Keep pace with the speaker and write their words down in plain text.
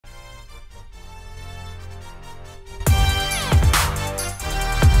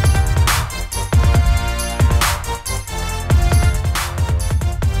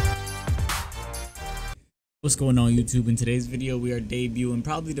What's going on YouTube? In today's video we are debuting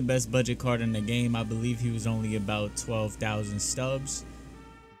probably the best budget card in the game. I believe he was only about 12,000 stubs,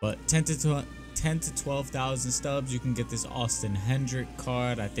 but 10 to 12,000 stubs you can get this Austin Hendricks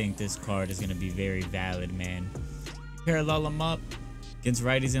card. I think this card is going to be very valid, man. You parallel him up against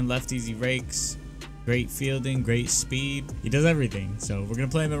righties and lefties, he rakes. Great fielding, great speed, he does everything. So we're going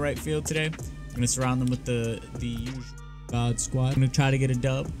to play him in right field today. I'm going to surround him with the usual God squad. I'm going to try to get a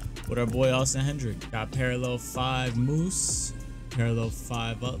dub with our boy Austin Hendricks. Got parallel 5 Moose, parallel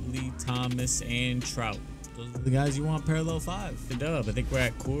 5 Utley, Thomas, and Trout. Those are the guys you want parallel 5. The dub. I think we're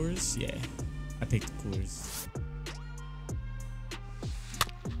at Coors. Yeah, I picked the Coors.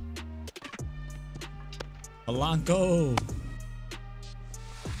 Polanco.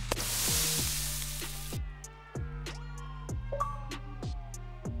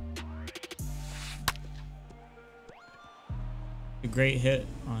 A great hit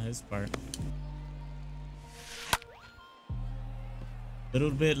on his part. Little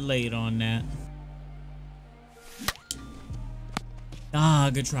bit late on that.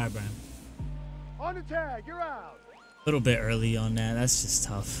 Ah, good try, Brian. On the tag, you're out. Little bit early on that. That's just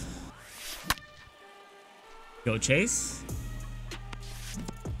tough. Go Chase.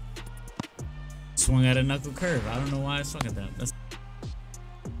 Swung at a knuckle curve. I don't know why I swung at that. That's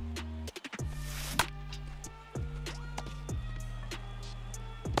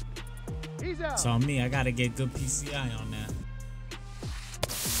it's on me. I gotta get good PCI on that.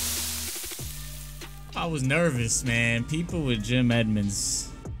 I was nervous, man. People with Jim Edmonds.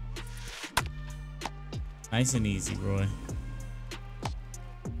 Nice and easy, Roy.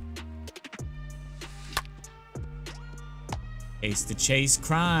 Ace to chase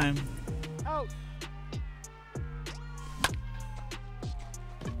crime. Out.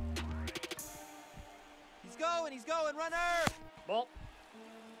 He's going, runner. Ball.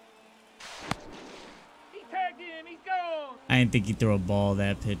 He's gone. I didn't think he'd throw a ball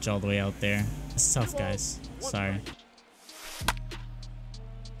that pitch all the way out there. It's tough, guys. Sorry.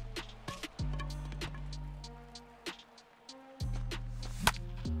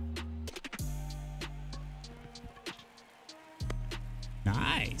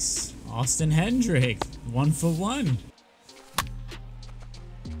 Nice. Austin Hendricks. 1 for 1.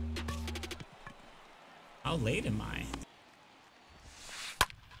 How late am I?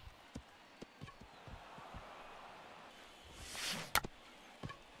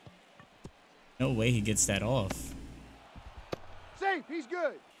 No way he gets that off. Safe, he's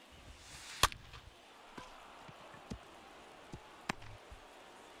good.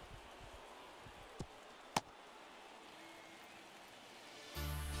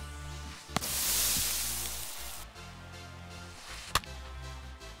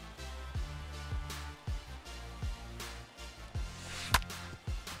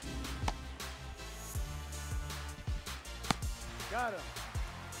 Got him.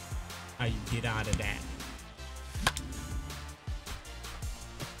 How you get out of that?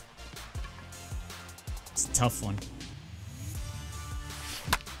 It's a tough one.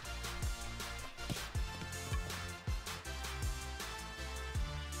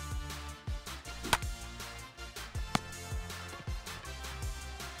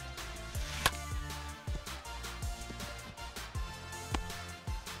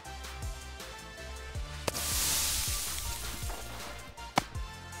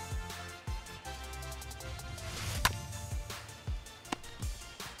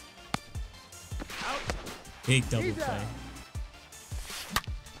 Big double play.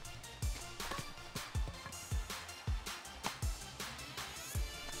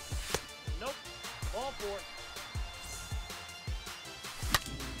 Nope. Ball for it.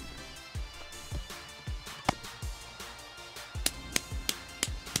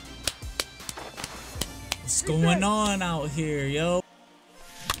 What's going on out here, yo?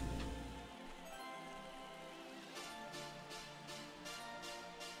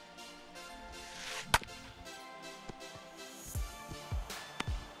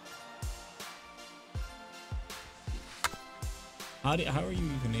 How are you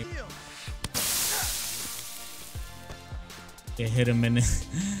even able to hit him in the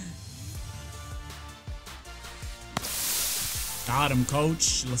got him,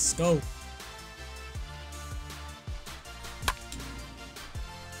 coach. Let's go.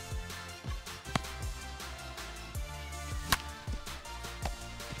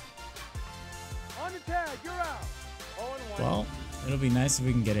 On the tag, you're out. 0-1. Well, it'll be nice if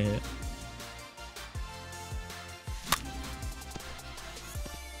we can get a hit.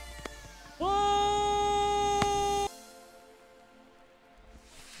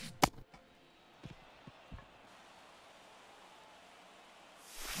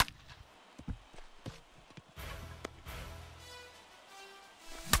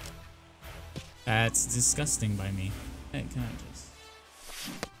 That's disgusting by me. Hey, can I just...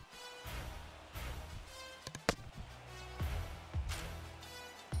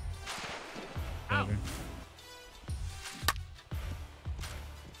 Whatever.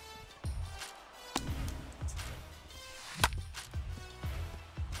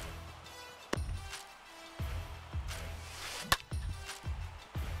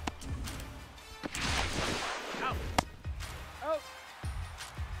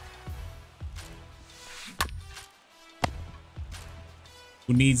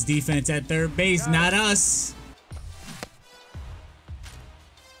 Who needs defense at third base? Not us.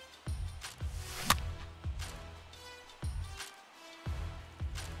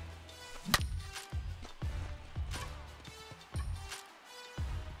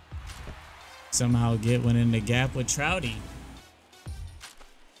 Somehow get one in the gap with Trouty.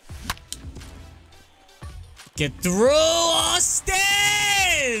 Get through, Austin!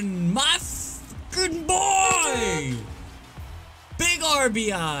 My fucking boy! Big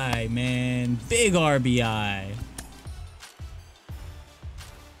RBI, man. Big RBI.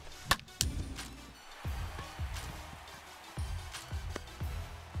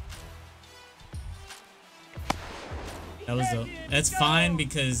 That was dope. That's fine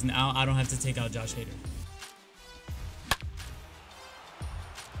because now I don't have to take out Josh Hader.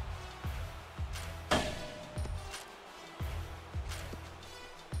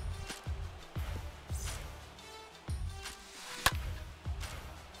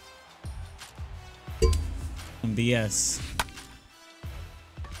 BS.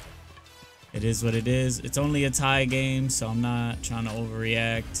 It is what it is. It's only a tie game, so I'm not trying to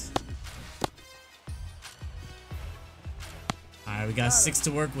overreact. Alright, we got 6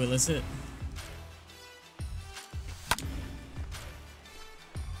 to work with. Let's hit.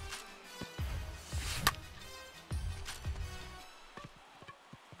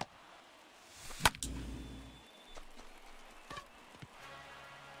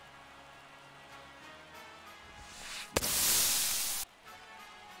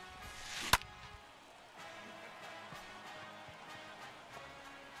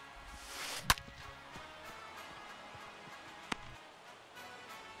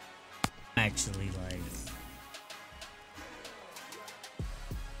 Actually, like,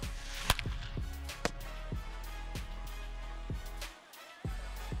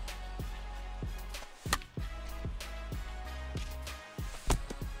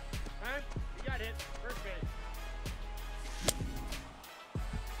 you got hit. First base.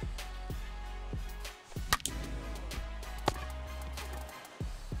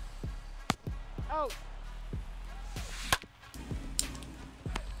 Out.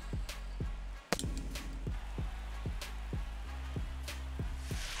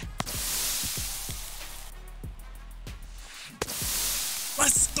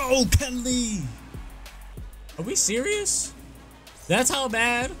 let's go, Kenley. Are we serious? That's how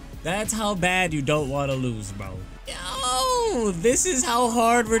bad? That's how bad you don't want to lose, bro. Yo, this is how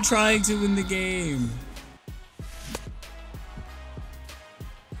hard we're trying to win the game.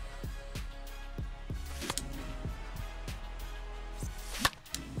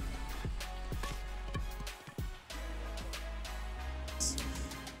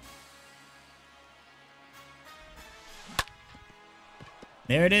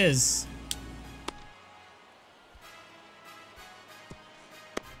 There it is.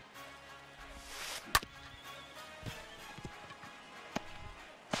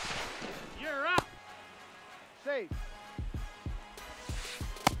 You're up. Safe.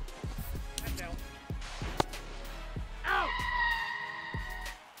 That's out. Out.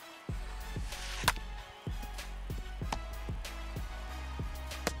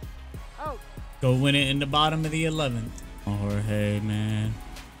 Out. Go win it in the bottom of the 11th. Oh, Jorge, man.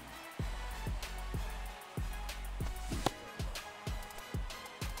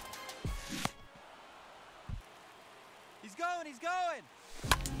 He's going, he's going.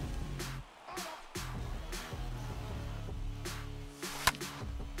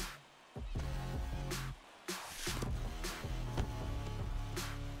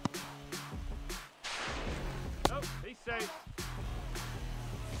 Oh, he's safe.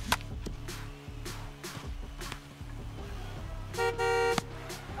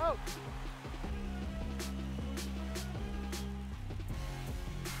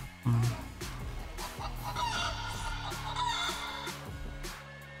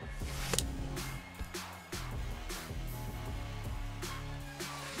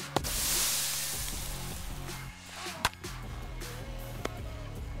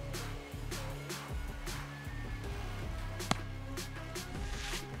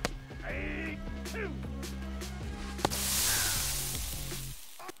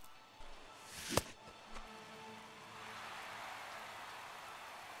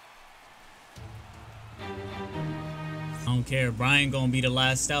 don't care. Brian gonna be the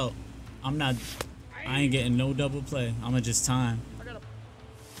last out. I ain't getting no double play. I'ma just time. I got a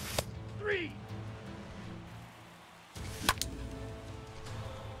 3.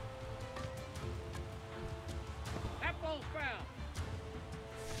 That ball's foul.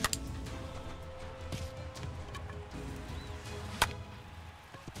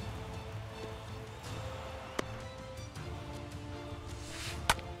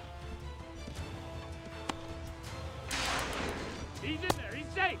 He's in there. He's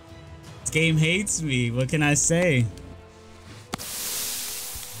safe. This game hates me. What can I say?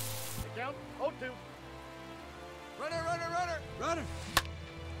 The count 0-2. Runner, runner, runner. Runner.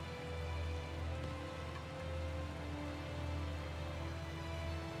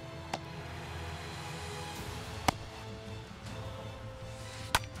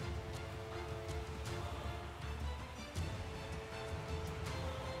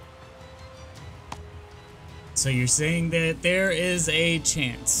 So you're saying that there is a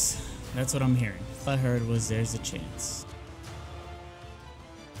chance. That's what I'm hearing. All I heard was there's a chance.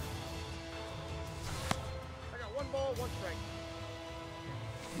 I got 1 ball, 1 strike.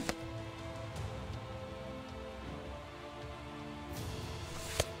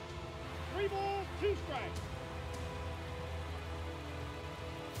 Three balls, 2 strikes.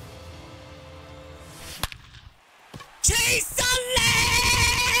 Chase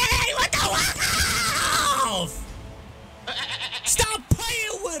Sully! What the fuck off? Stop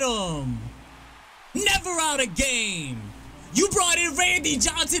playing with him! Never out of game. You brought in Randy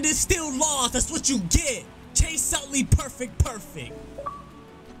Johnson and still lost. That's what you get. Chase Sully, perfect.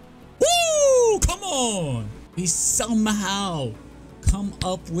 Woo! Come on. We somehow come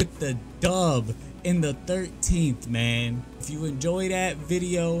up with the dub in the 13th, man. If you enjoy that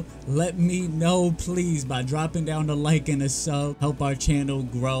video, let me know, please, by dropping down a like and a sub. Help our channel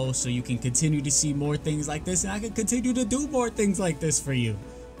grow so you can continue to see more things like this, and I can continue to do more things like this for you.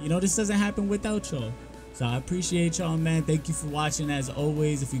 You know, this doesn't happen without y'all. So I appreciate y'all, man. Thank you for watching as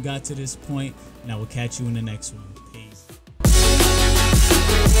always if you got to this point, and I will catch you in the next one.